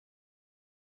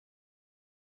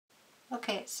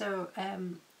Okay, so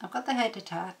I've got the head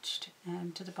attached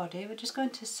to the body. We're just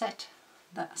going to set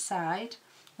that aside,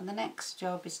 and the next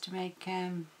job is to make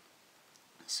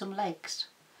some legs.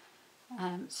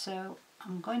 So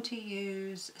I'm going to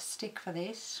use a stick for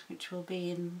this, which will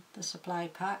be in the supply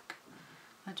pack.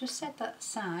 I'll just set that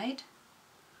aside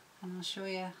and I'll show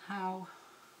you how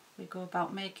we go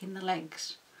about making the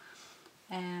legs.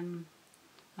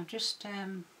 I've just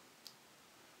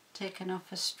taken off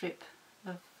a strip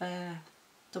of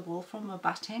the wool from a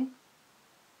batting.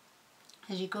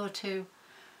 As you go to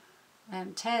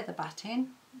tear the batting,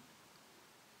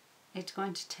 it's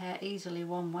going to tear easily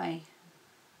one way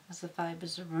as the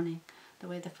fibres are running, the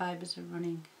way the fibres are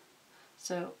running.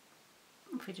 So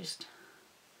if we just,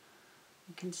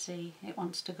 you can see it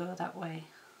wants to go that way.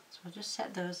 So I'll just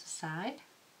set those aside,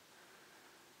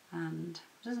 and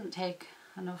it doesn't take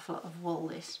an awful lot of wool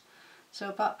this. So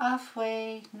about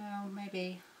halfway, no,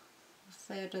 maybe a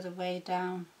third of the way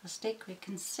down the stick, we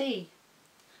can see,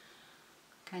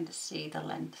 kind of see the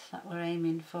length that we're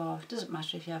aiming for. It doesn't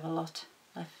matter if you have a lot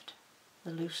left,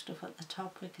 the loose stuff at the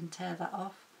top, we can tear that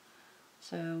off.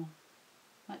 So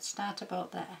let's start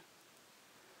about there,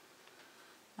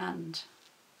 and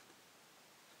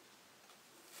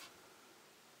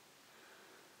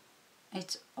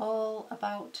it's all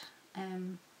about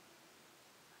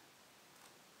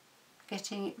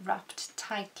getting it wrapped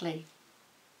tightly.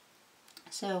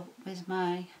 So with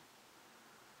my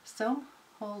thumb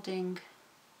holding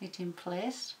it in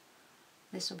place,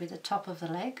 this will be the top of the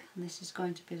leg and this is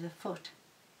going to be the foot.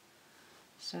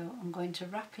 So I'm going to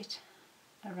wrap it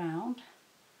around,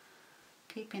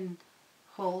 keeping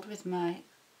hold with my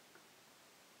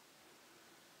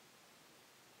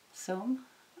thumb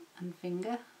and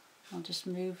finger. I'll just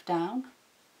move down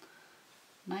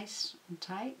nice and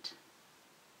tight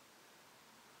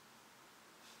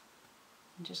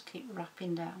and just keep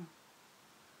wrapping down.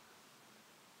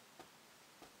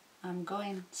 I'm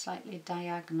going slightly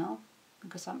diagonal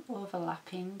because I'm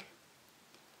overlapping,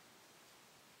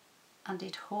 and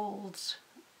it holds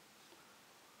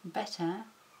better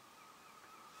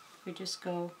if we just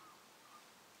go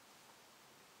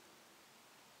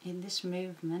in this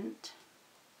movement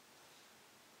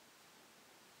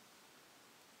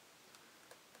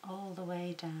all the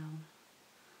way down.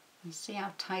 You see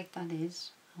how tight that is?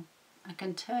 I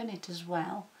can turn it as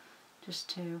well just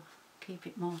to keep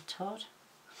it more taut.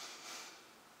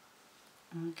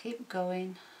 And I'll keep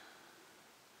going,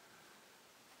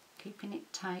 keeping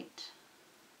it tight.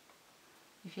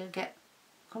 If you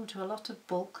come to a lot of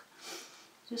bulk,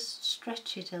 just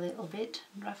stretch it a little bit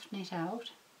and roughen it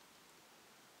out.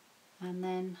 And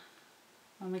then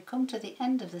when we come to the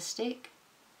end of the stick,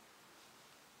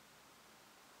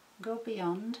 go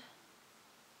beyond.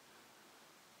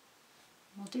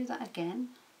 We'll do that again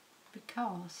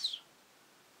because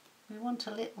we want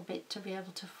a little bit to be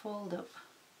able to fold up.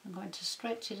 I'm going to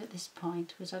stretch it at this point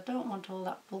because I don't want all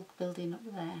that bulk building up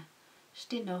there.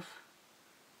 Just enough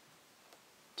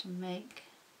to make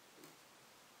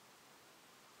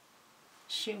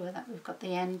sure that we've got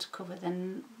the end covered,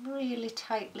 and really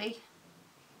tightly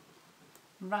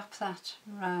wrap that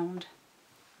round.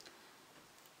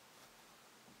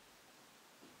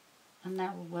 And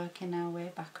now we're working our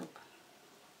way back up.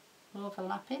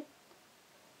 Overlap it.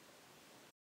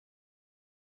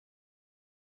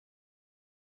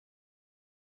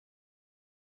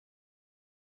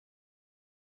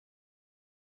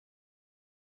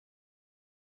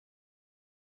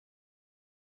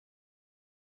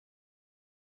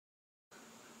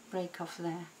 Break off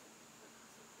there.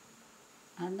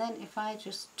 And then if I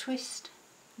just twist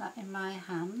that in my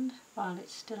hand while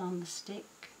it's still on the stick,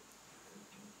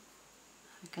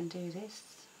 I can do this.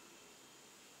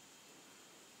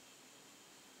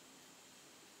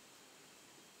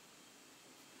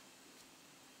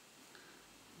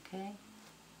 Okay,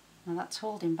 now that's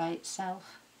holding by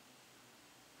itself.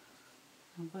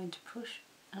 I'm going to push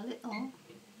a little.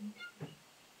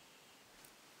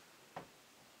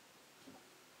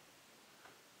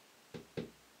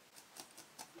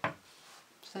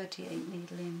 .38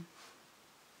 needle in.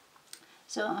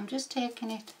 So I'm just taking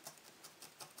it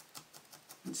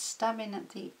and stabbing at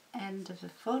the end of the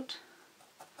foot.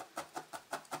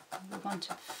 We want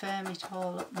to firm it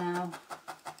all up now.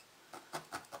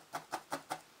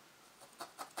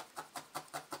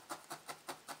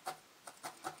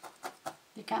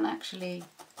 You can actually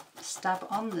stab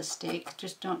on the stick,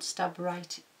 just don't stab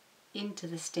right into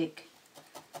the stick.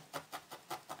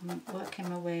 I'm working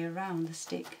my way around the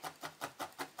stick.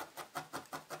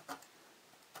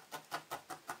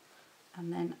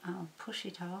 And then I'll push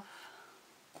it off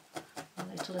a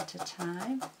little at a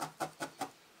time.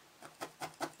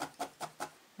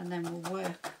 and then we'll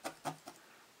work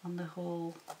on the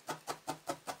whole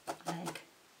leg,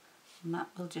 and that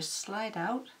will just slide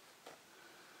out.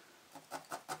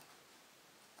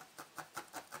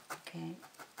 Okay,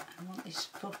 I want this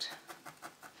foot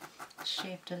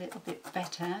shaped a little bit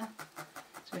better,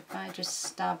 so if I just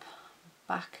stab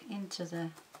back into the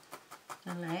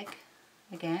leg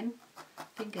again,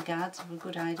 finger guards are a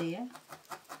good idea.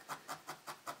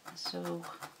 So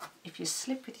if you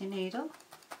slip with your needle,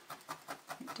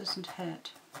 it doesn't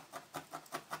hurt.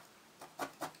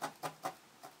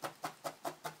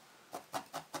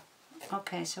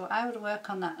 Okay, so I would work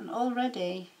on that, and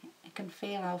already you can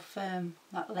feel how firm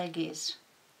that leg is.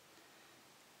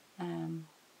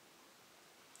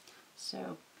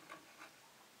 So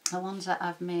the ones that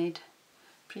I've made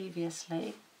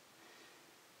previously,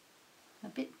 a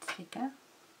bit thicker.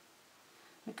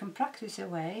 We can practice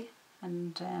away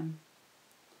and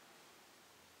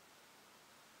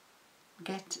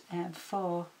get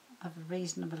 4 of a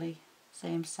reasonably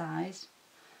same size.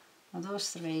 Well, those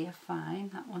 3 are fine,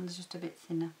 that one's just a bit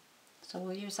thinner, so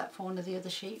we'll use that for one of the other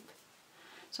sheep.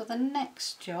 So the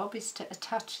next job is to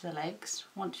attach the legs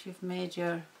once you've made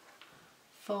your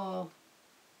 4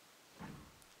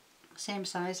 same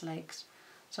size legs.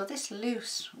 So this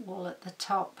loose wool at the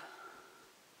top,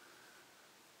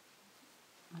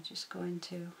 I'm just going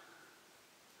to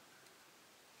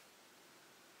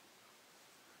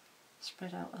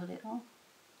spread out a little.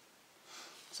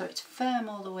 So it's firm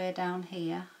all the way down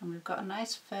here, and we've got a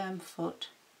nice firm foot,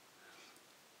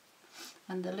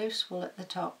 and the loose wool at the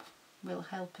top will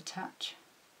help attach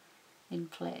in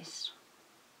place.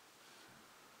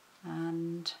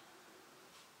 And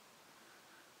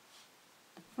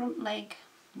the front leg,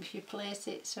 if you place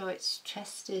it so its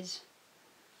chest is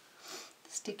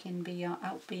sticking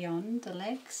out beyond the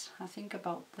legs, I think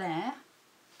about there,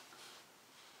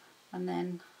 and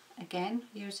then again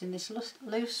using this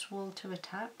loose wool to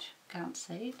attach, can't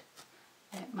see it,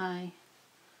 at my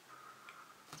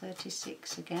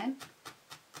 36 again,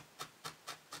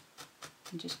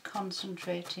 and just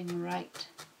concentrating right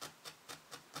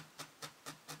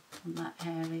on that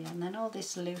area, and then all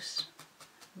this loose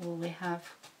wool we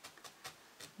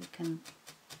can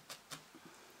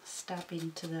stab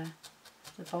into the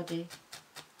body.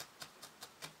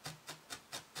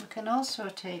 We can also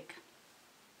take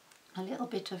a little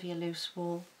bit of your loose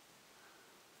wool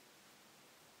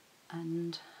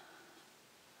and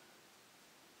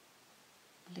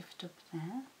lift up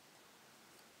there.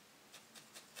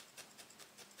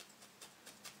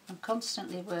 I'm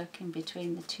constantly working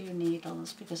between the 2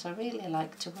 needles because I really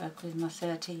like to work with my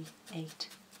 38,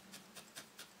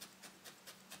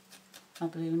 my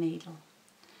blue needle.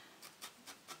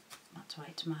 That's why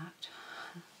it's marked.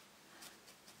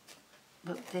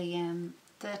 But the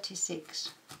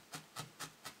 36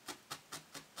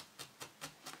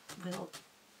 will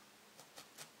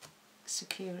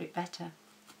secure it better.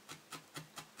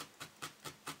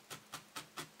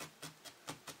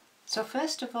 So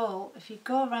first of all, if you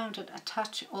go around and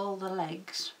attach all the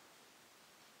legs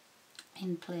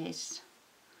in place,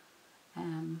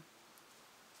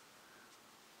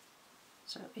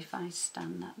 so if I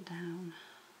stand that down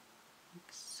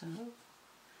like so,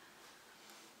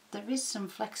 there is some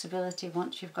flexibility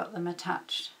once you've got them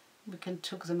attached. We can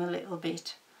tug them a little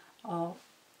bit or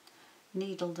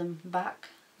needle them back,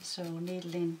 so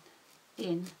needling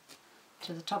in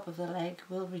to the top of the leg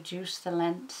will reduce the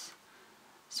length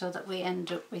so that we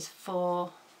end up with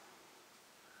 4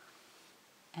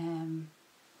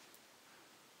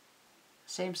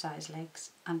 same size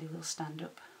legs, and it will stand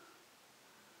up.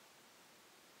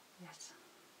 Yes,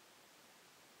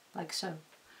 like so.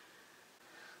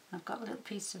 I've got a little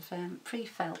piece of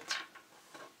pre-felt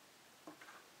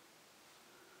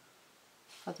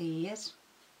for the ears,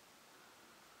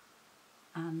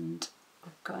 and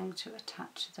we're going to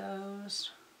attach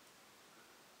those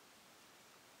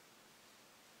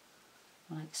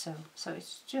like so. So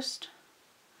it's just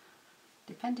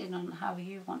depending on how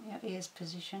you want your ears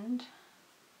positioned.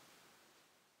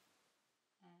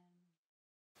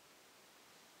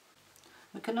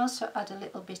 We can also add a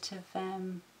little bit of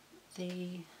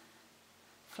the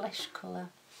flesh colour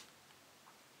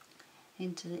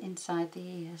into the inside the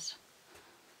ears.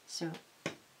 So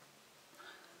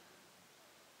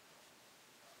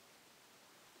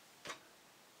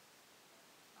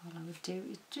all I would do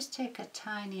is just take a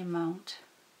tiny amount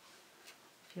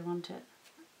if you want to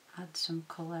add some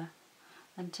colour,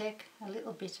 and take a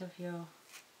little bit of your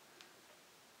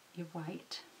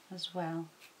white as well,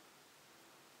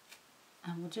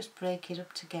 and we'll just break it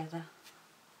up together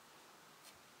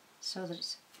so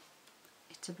that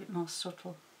it's a bit more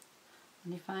subtle.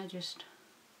 And if I just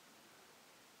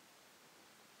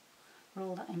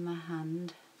roll that in my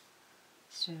hand.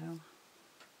 So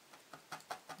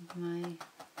my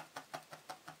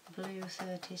blue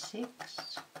 38,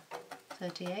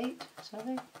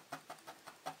 sorry.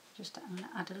 Just I'm going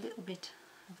to add a little bit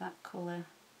of that colour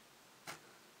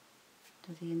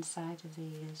to the inside of the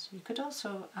ears. You could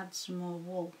also add some more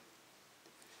wool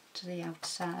to the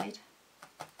outside.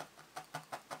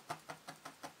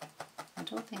 I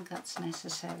don't think that's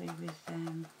necessary with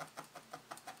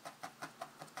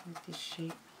this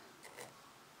shape.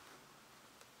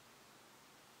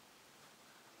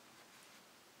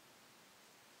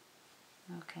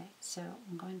 Okay, so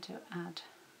I'm going to add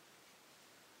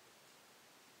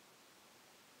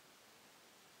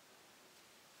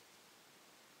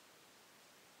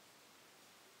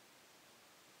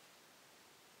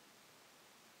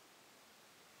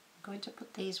I'm going to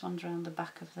put these ones around the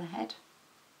back of the head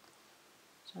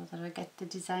so that I get the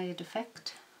desired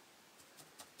effect,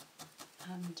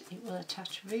 and it will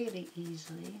attach really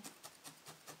easily.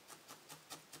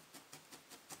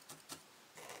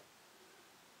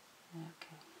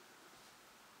 Okay.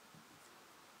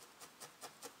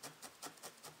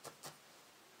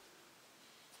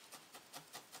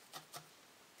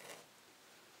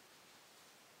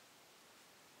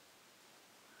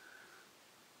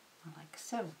 Like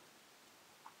so.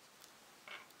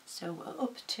 So we're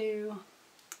up to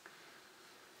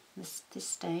this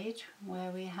stage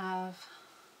where we have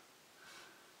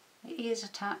the ears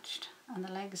attached and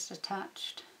the legs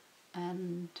attached,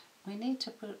 and we need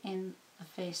to put in the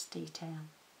face detail.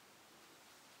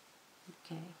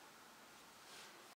 Okay,